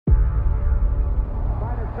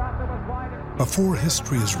Before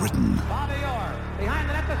history is written,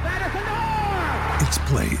 it's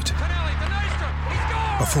played.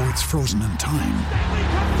 Before it's frozen in time,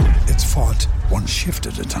 it's fought one shift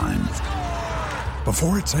at a time.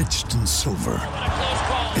 Before it's etched in silver,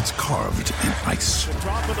 it's carved in ice.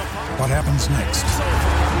 What happens next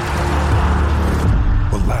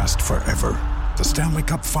will last forever. The Stanley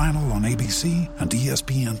Cup Final on ABC and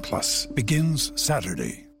ESPN Plus begins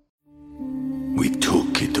Saturday. We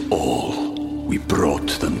took it all. We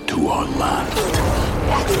brought them to our land.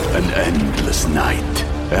 An endless night,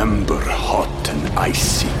 ember hot and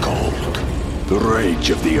icy cold. The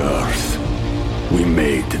rage of the earth. We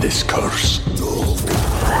made this curse.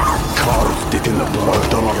 Carved it in the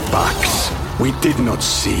blood on our backs. We did not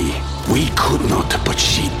see. We could not, but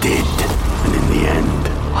she did. And in the end...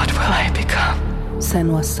 What will I become?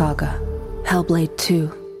 Senua's Saga. Hellblade 2.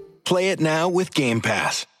 Play it now with Game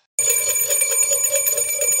Pass.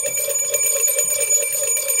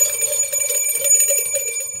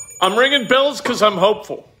 I'm ringing bells because I'm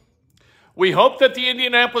hopeful. We hope that the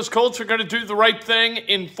Indianapolis Colts are going to do the right thing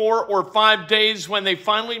in 4 or 5 days when they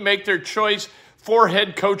finally make their choice for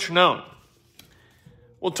head coach known.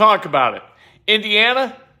 We'll talk about it.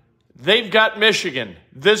 Indiana, they've got Michigan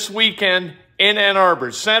this weekend in Ann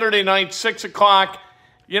Arbor. Saturday night, 6 o'clock.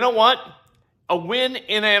 You know what? A win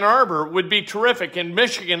in Ann Arbor would be terrific. And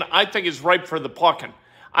Michigan, I think, is ripe for the plucking.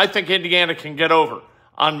 I think Indiana can get over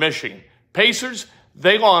on Michigan. Pacers,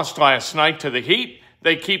 they lost last night to the Heat.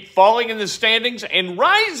 They keep falling in the standings and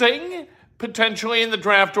rising potentially in the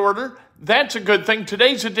draft order. That's a good thing.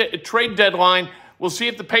 Today's a trade deadline. We'll see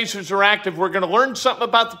if the Pacers are active. We're going to learn something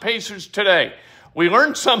about the Pacers today. We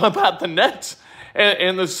learned something about the Nets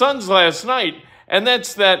and the Suns last night, and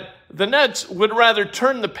that's that the Nets would rather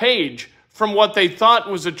turn the page from what they thought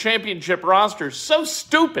was a championship roster. So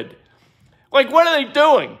stupid. Like, what are they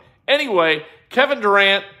doing? Anyway, Kevin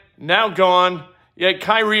Durant, now gone. Yeah,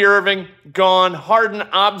 Kyrie Irving, gone. Harden,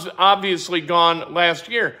 obviously gone last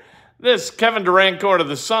year. This Kevin Durant going to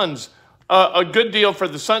the Suns, a good deal for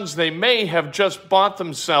the Suns. They may have just bought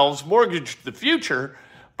themselves, mortgaged the future,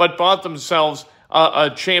 but bought themselves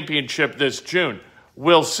a championship this June.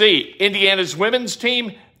 We'll see. Indiana's women's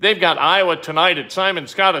team, they've got Iowa tonight at Simon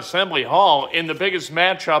Scott Assembly Hall in the biggest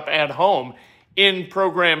matchup at home in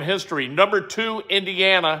program history. Number 2,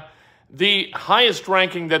 Indiana, the highest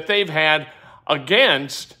ranking that they've had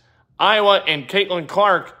against Iowa and Caitlin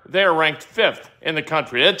Clark. They're ranked 5th in the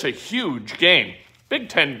country. That's a huge game. Big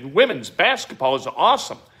Ten women's basketball is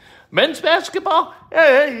awesome. Men's basketball,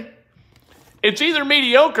 hey, it's either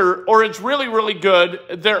mediocre or it's really, really good.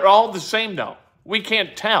 They're all the same, though. We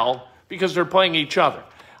can't tell because they're playing each other.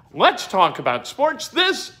 Let's talk about sports.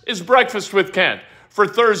 This is Breakfast with Kent for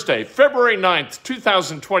Thursday, February 9th,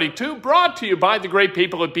 2022, brought to you by the great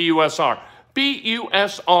people at BUSR.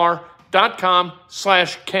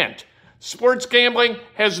 BUSR.com/Kent. Sports gambling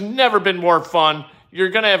has never been more fun. You're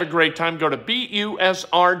going to have a great time. Go to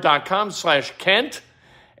BUSR.com/Kent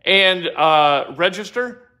and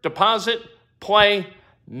register, deposit, play.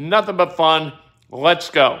 Nothing but fun.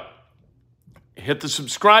 Let's go. Hit the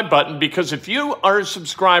subscribe button because if you are a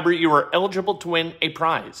subscriber, you are eligible to win a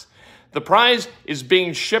prize. The prize is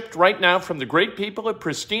being shipped right now from the great people at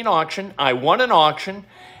Pristine Auction. I won an auction,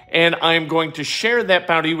 and I'm going to share that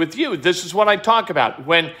bounty with you. This is what I talk about.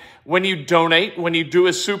 When you donate, when you do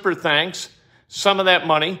a super thanks, some of that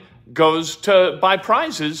money goes to buy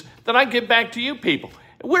prizes that I give back to you people.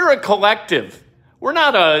 We're a collective. We're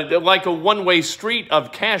not like a one-way street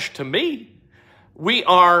of cash to me. We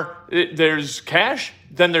are, there's cash,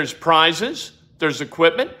 then there's prizes, there's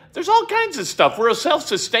equipment, there's all kinds of stuff. We're a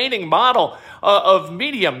self-sustaining model of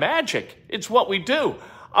media magic. It's what we do.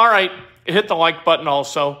 All right, hit the like button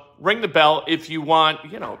also. Ring the bell if you want,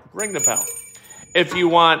 ring the bell. If you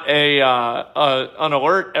want an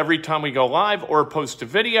alert every time we go live or post a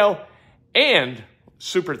video, and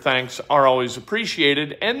super thanks are always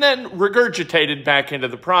appreciated and then regurgitated back into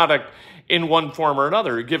the product in one form or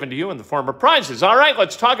another, given to you in the form of prizes. All right,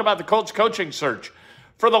 let's talk about the Colts coaching search.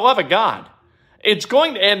 For the love of God, it's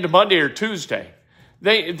going to end Monday or Tuesday.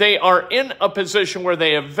 They are in a position where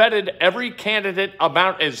they have vetted every candidate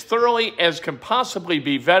about as thoroughly as can possibly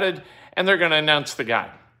be vetted, and they're going to announce the guy.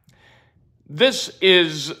 This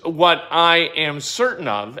is what I am certain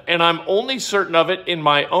of, and I'm only certain of it in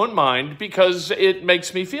my own mind because it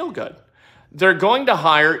makes me feel good. They're going to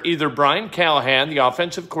hire either Brian Callahan, the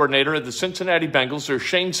offensive coordinator of the Cincinnati Bengals, or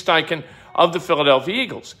Shane Steichen of the Philadelphia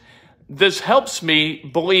Eagles. This helps me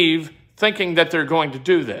believe, thinking that they're going to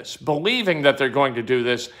do this. Believing that they're going to do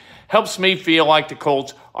this helps me feel like the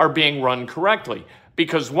Colts are being run correctly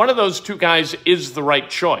because one of those two guys is the right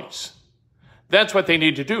choice. That's what they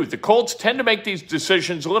need to do. The Colts tend to make these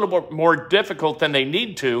decisions a little bit more difficult than they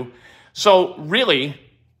need to. So really,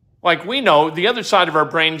 like we know, the other side of our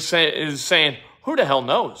brain is saying, who the hell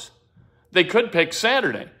knows? They could pick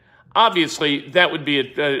Saturday. Obviously, that would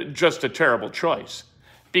be just a terrible choice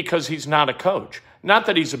because he's not a coach. Not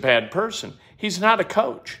that he's a bad person. He's not a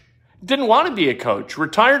coach. Didn't want to be a coach.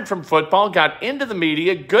 Retired from football, got into the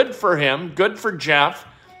media. Good for him. Good for Jeff.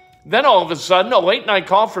 Then all of a sudden, a late-night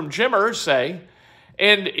call from Jim Irsay,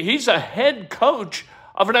 and he's a head coach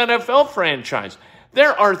of an NFL franchise.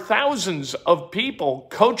 There are thousands of people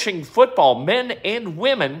coaching football, men and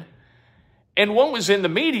women, and one was in the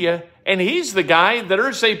media, and he's the guy that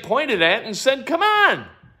Irsay pointed at and said, come on.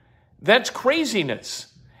 That's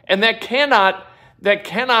craziness. And that cannot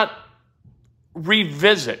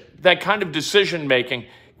revisit. That kind of decision-making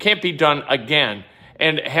can't be done again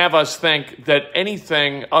and have us think that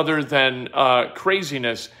anything other than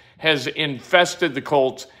craziness has infested the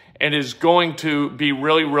Colts and is going to be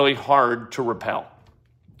really, really hard to repel.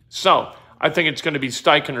 So I think it's going to be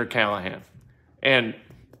Steichen or Callahan. And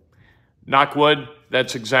knock wood,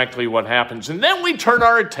 that's exactly what happens. And then we turn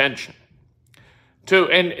our attention to,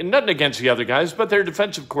 and nothing against the other guys, but their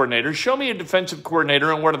defensive coordinators. Show me a defensive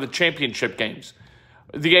coordinator in one of the championship games,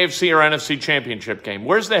 the AFC or NFC championship game.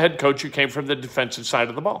 Where's the head coach who came from the defensive side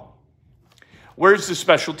of the ball? Where's the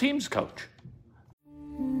special teams coach?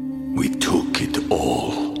 We took it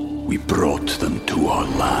all. We brought them to our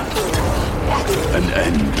land. An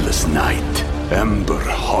endless night, ember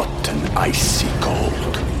hot and icy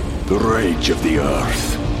cold. The rage of the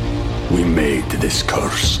earth. We made this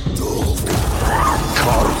curse.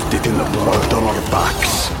 Carved it in the blood on our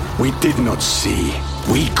backs. We did not see.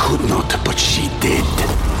 We could not, but she did.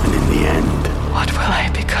 And in the end, what will I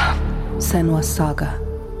become? Senua's Saga.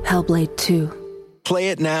 Hellblade 2. Play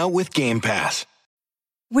it now with Game Pass.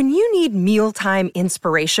 When you need mealtime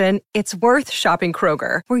inspiration, it's worth shopping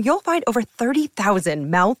Kroger, where you'll find over 30,000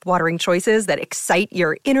 mouth-watering choices that excite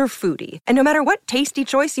your inner foodie. And no matter what tasty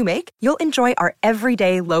choice you make, you'll enjoy our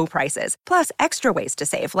everyday low prices, plus extra ways to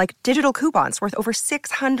save, like digital coupons worth over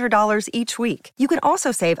 $600 each week. You can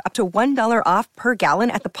also save up to $1 off per gallon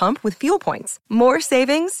at the pump with fuel points. More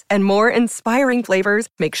savings and more inspiring flavors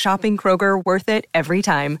make shopping Kroger worth it every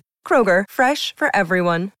time. Kroger, fresh for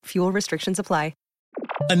everyone. Fuel restrictions apply.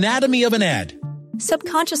 Anatomy of an ad.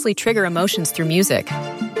 Subconsciously trigger emotions through music.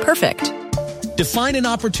 Perfect. Define an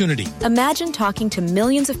opportunity. Imagine talking to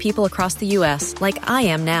millions of people across the U.S. like I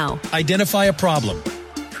am now. Identify a problem.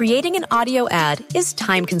 Creating an audio ad is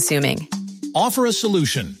time-consuming. Offer a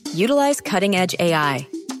solution. Utilize cutting-edge AI.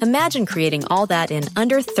 Imagine creating all that in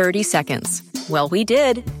under 30 seconds. Well, we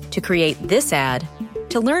did to create this ad.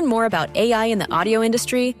 To learn more about AI in the audio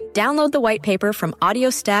industry, download the white paper from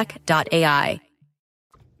audiostack.ai.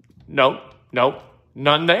 Nope,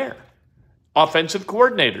 none there. Offensive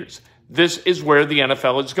coordinators. This is where the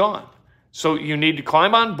NFL has gone. So you need to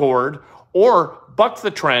climb on board or buck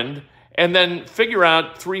the trend and then figure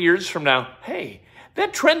out 3 years from now, hey,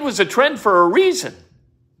 that trend was a trend for a reason.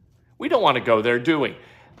 We don't want to go there, do we?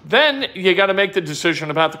 Then you got to make the decision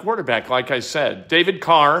about the quarterback, like I said. David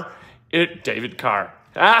Carr. The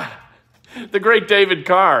great David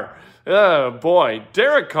Carr. Oh, boy.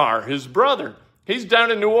 Derek Carr, his brother. He's down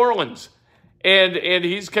in New Orleans, and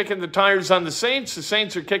he's kicking the tires on the Saints. The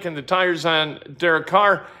Saints are kicking the tires on Derek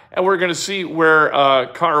Carr, and we're going to see where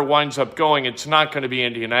Carr winds up going. It's not going to be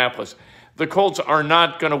Indianapolis. The Colts are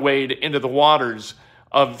not going to wade into the waters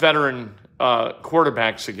of veteran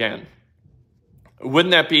quarterbacks again.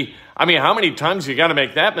 Wouldn't that be, how many times you got to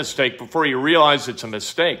make that mistake before you realize it's a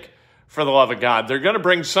mistake, for the love of God? They're going to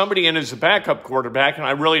bring somebody in as a backup quarterback, and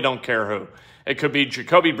I really don't care who. It could be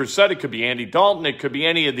Jacoby Brissett. It could be Andy Dalton. It could be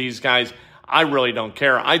any of these guys. I really don't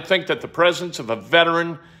care. I think that the presence of a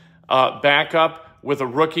veteran backup with a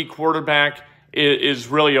rookie quarterback is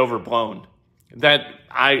really overblown.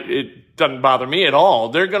 It doesn't bother me at all.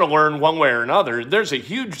 They're going to learn one way or another. There's a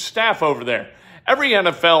huge staff over there. Every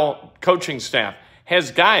NFL coaching staff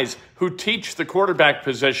has guys who teach the quarterback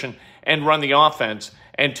position and run the offense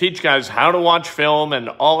and teach guys how to watch film and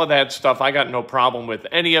all of that stuff. I got no problem with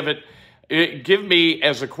any of it. Give me,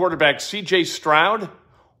 as a quarterback, C.J. Stroud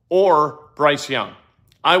or Bryce Young.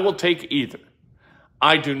 I will take either.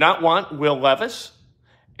 I do not want Will Levis.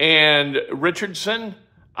 And Richardson,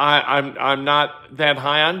 I'm not that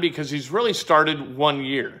high on because he's really started 1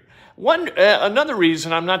 year. Another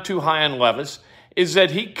reason I'm not too high on Levis is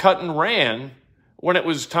that he cut and ran when it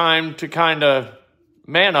was time to kind of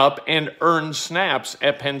man up and earn snaps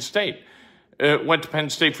at Penn State. Went to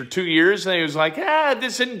Penn State for 2 years, and he was like,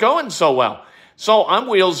 this isn't going so well. So I'm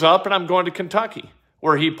wheels up, and I'm going to Kentucky.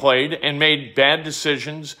 where he played and made bad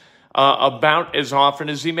decisions about as often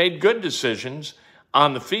as he made good decisions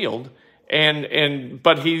on the field.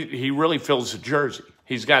 But he really fills the jersey.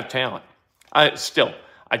 He's got talent. I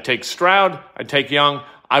take Stroud. I take Young.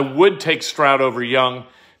 I would take Stroud over Young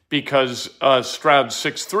because Stroud's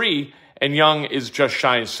 6'3", and Young is just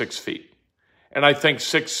shy of 6 feet. And I think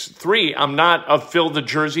 6'3", I'm not a fill the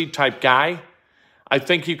jersey type guy. I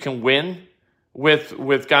think you can win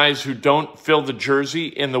with guys who don't fill the jersey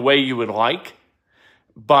in the way you would like.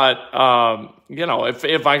 But,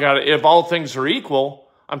 if all things are equal,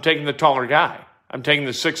 I'm taking the taller guy. I'm taking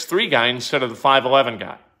the 6'3" guy instead of the 5'11"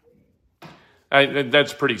 guy.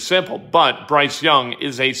 That's pretty simple. But Bryce Young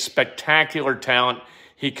is a spectacular talent.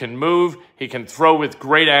 He can move. He can throw with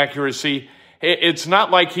great accuracy. It's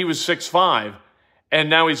not like he was 6'5", and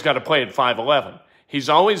now he's got to play at 5'11". He's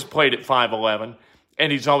always played at 5'11",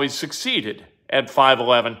 and he's always succeeded at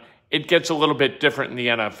 5'11". It gets a little bit different in the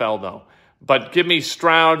NFL, though. But give me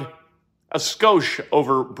Stroud a skosh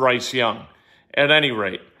over Bryce Young at any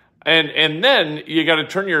rate. And then you got to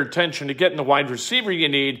turn your attention to getting the wide receiver you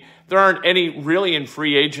need. There aren't any really in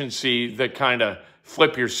free agency that kind of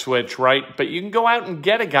flip your switch, right? But you can go out and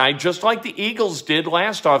get a guy just like the Eagles did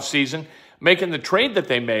last offseason, making the trade that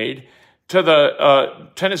they made to the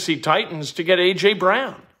Tennessee Titans to get A.J.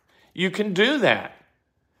 Brown. You can do that.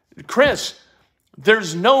 Chris,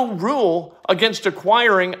 there's no rule against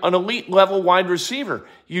acquiring an elite level wide receiver.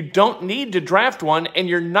 You don't need to draft one, and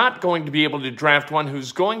you're not going to be able to draft one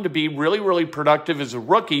who's going to be really, really productive as a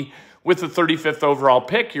rookie with the 35th overall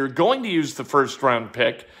pick. You're going to use the first round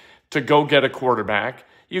pick to go get a quarterback.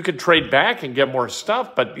 You could trade back and get more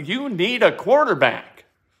stuff, but you need a quarterback.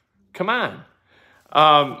 Come on.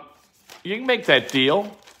 You can make that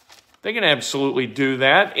deal. They can absolutely do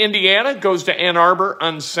that. Indiana goes to Ann Arbor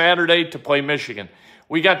on Saturday to play Michigan.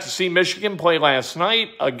 We got to see Michigan play last night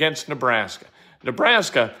against Nebraska.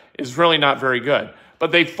 Nebraska is really not very good,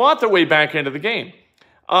 but they fought their way back into the game.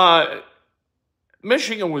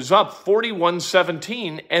 Michigan was up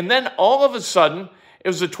 41-17, and then all of a sudden, it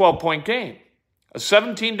was a 12-point game, a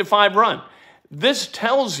 17-5 run. This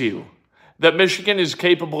tells you that Michigan is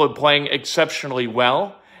capable of playing exceptionally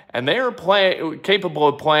well, and they are capable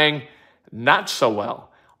of playing not so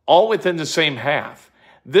well, all within the same half.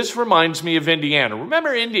 This reminds me of Indiana.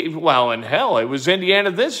 Remember, it was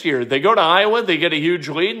Indiana this year. They go to Iowa, they get a huge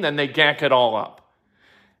lead, and then they gack it all up.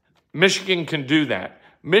 Michigan can do that.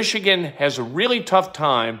 Michigan has a really tough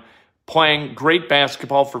time playing great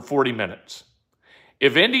basketball for 40 minutes.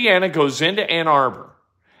 If Indiana goes into Ann Arbor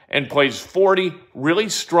and plays 40 really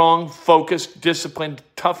strong, focused, disciplined,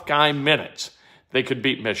 tough guy minutes, they could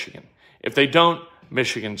beat Michigan. If they don't,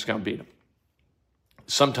 Michigan's going to beat them.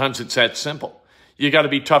 Sometimes it's that simple. You got to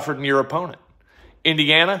be tougher than your opponent.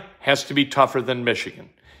 Indiana has to be tougher than Michigan.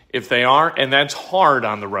 If they are, and that's hard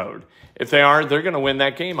on the road, if they are, they're going to win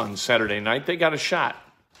that game on Saturday night. They got a shot.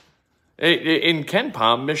 In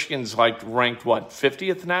KenPom, Michigan's ranked,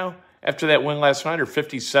 50th now after that win last night, or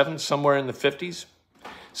 57th, somewhere in the 50s?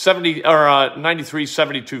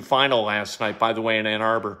 93-72 final last night, by the way, in Ann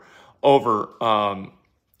Arbor over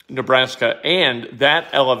Nebraska, and that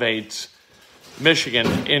elevates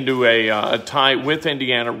Michigan into a tie with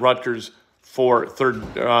Indiana, Rutgers for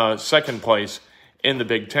second place in the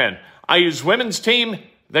Big Ten. IU's women's team,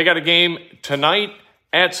 they got a game tonight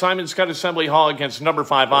at Simon Skjodt Assembly Hall against number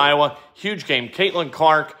 5 Iowa. Huge game. Caitlin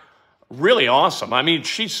Clark, really awesome. I mean,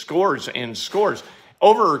 she scores and scores.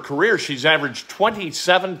 Over her career, she's averaged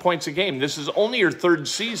 27 points a game. This is only her third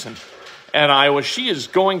season at Iowa. She is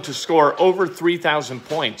going to score over 3,000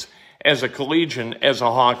 points as a collegian, as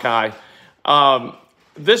a Hawkeye.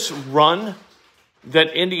 This run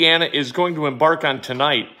that Indiana is going to embark on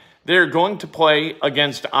tonight, they're going to play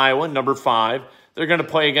against Iowa, number 5. They're going to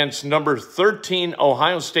play against number 13,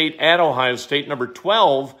 Ohio State at Ohio State, number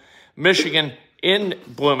 12, Michigan in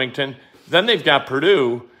Bloomington. Then they've got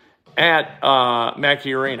Purdue at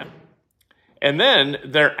Mackey Arena. And then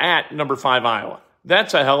they're at number 5, Iowa.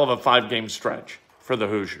 That's a hell of a 5-game stretch for the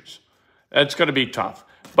Hoosiers. That's going to be tough.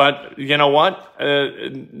 But you know what?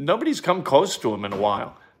 Nobody's come close to them in a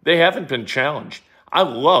while. They haven't been challenged. I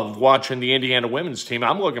love watching the Indiana women's team.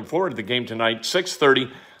 I'm looking forward to the game tonight,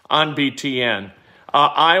 6:30 on BTN.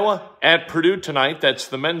 Iowa at Purdue tonight. That's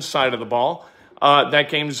the men's side of the ball. That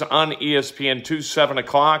game's on ESPN2, 7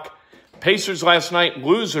 o'clock. Pacers last night,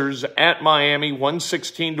 losers at Miami,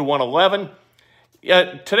 116-111.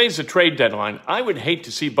 Today's a trade deadline. I would hate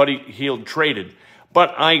to see Buddy Hield traded,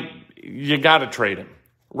 but you got to trade him,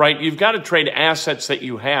 right? You've got to trade assets that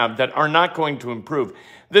you have that are not going to improve.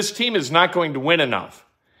 This team is not going to win enough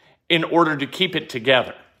in order to keep it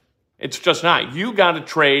together. It's just not. You got to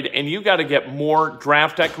trade, and you got to get more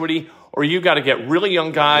draft equity, or you got to get really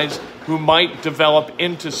young guys who might develop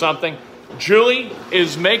into something. Julie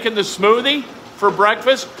is making the smoothie for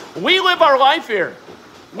breakfast. We live our life here.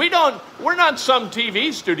 We're not some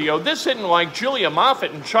TV studio. This isn't like Julia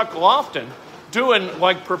Moffett and Chuck Lofton doing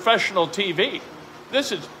like professional TV.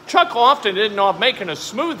 This is Chuck Lofton isn't off making a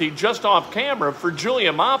smoothie just off camera for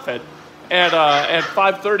Julia Moffett at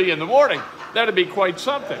 5:30 in the morning. That'd be quite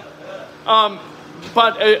something.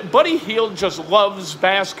 But Buddy Hield just loves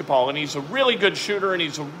basketball, and he's a really good shooter, and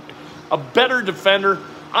he's a better defender.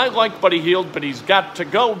 I like Buddy Hield, but he's got to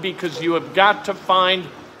go because you have got to find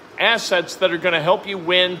assets that are going to help you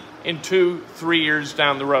win in 2-3 years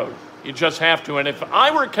down the road. You just have to. And if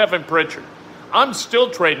I were Kevin Pritchard, I'm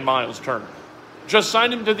still trading Miles Turner. Just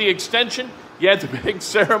signed him to the extension. You had the big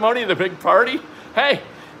ceremony, the big party. Hey,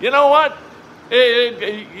 you know what?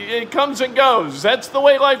 It comes and goes. That's the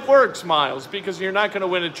way life works, Miles, because you're not going to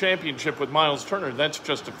win a championship with Miles Turner. That's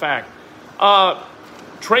just a fact.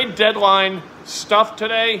 Trade deadline stuff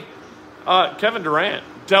today. Kevin Durant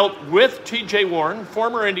dealt with T.J. Warren,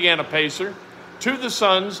 former Indiana Pacer, to the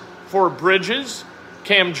Suns for Bridges,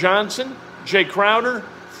 Cam Johnson, Jay Crowder,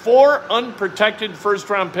 4 unprotected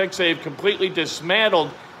first-round picks. They have completely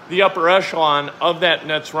dismantled the upper echelon of that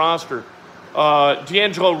Nets roster.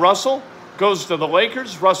 D'Angelo Russell goes to the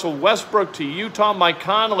Lakers, Russell Westbrook to Utah, Mike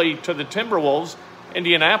Conley to the Timberwolves.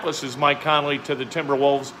 Indianapolis is Mike Conley to the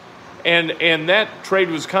Timberwolves. And that trade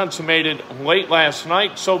was consummated late last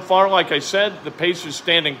night. So far, like I said, the Pacers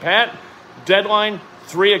standing pat. Deadline,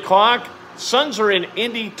 3 o'clock. Suns are in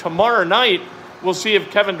Indy tomorrow night. We'll see if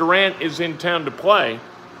Kevin Durant is in town to play.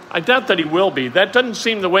 I doubt that he will be. That doesn't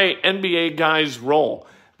seem the way NBA guys roll.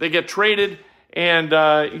 They get traded, and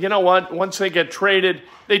you know what? Once they get traded,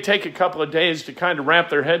 they take a couple of days to kind of wrap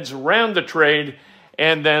their heads around the trade,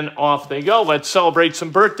 and then off they go. Let's celebrate some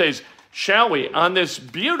birthdays, shall we? On this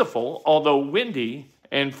beautiful, although windy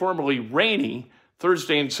and formerly rainy,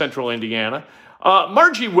 Thursday in central Indiana,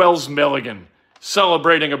 Margie Wells Milligan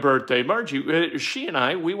celebrating a birthday. Margie, she and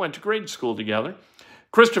I, we went to grade school together.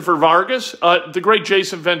 Christopher Vargas, the great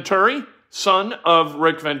Jason Venturi, son of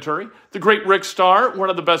Rick Venturi. The great Rick Starr, one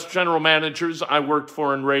of the best general managers I worked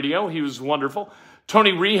for in radio. He was wonderful.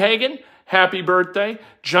 Tony Rehagen, happy birthday.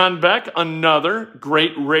 John Beck, another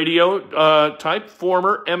great radio type,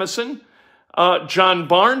 former Emerson. John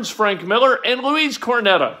Barnes, Frank Miller, and Louise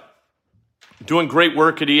Cornetta. Doing great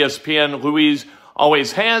work at ESPN. Louise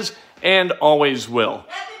always has and always will.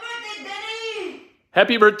 Happy birthday, Denny!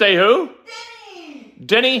 Happy birthday who?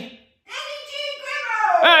 Denny? Denny G.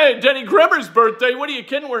 Grimmer! Hey, Denny Grimmer's birthday. What are you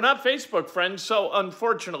kidding? We're not Facebook friends, so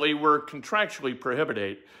unfortunately we're contractually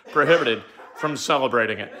prohibited from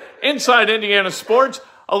celebrating it. Inside Indiana Sports,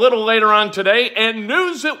 a little later on today, and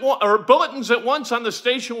news or bulletins at once on the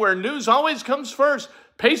station where news always comes first.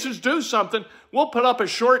 Pacers do something. We'll put up a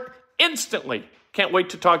short instantly. Can't wait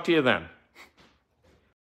to talk to you then.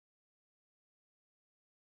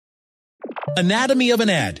 Anatomy of an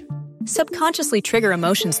ad. Subconsciously trigger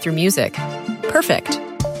emotions through music. Perfect.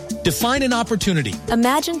 Define an opportunity.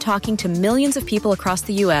 Imagine talking to millions of people across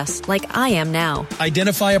the U.S. like I am now.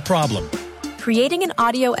 Identify a problem. Creating an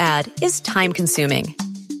audio ad is time-consuming.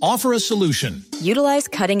 Offer a solution. Utilize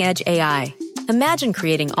cutting-edge AI. Imagine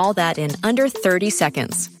creating all that in under 30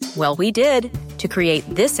 seconds. Well, we did to create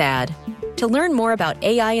this ad. To learn more about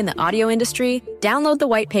AI in the audio industry, download the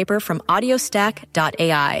white paper from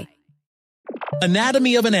audiostack.ai.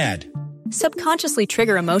 Anatomy of an ad. Subconsciously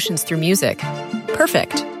trigger emotions through music.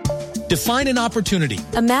 Perfect. Define an opportunity.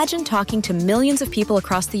 Imagine talking to millions of people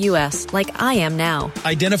across the U.S. like I am now.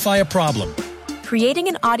 Identify a problem. Creating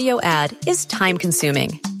an audio ad is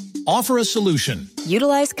time-consuming. Offer a solution.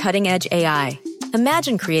 Utilize cutting-edge AI.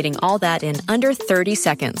 Imagine creating all that in under 30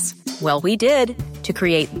 seconds. Well, we did to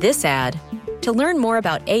create this ad. To learn more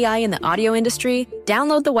about AI in the audio industry,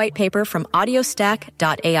 download the white paper from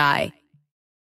audiostack.ai.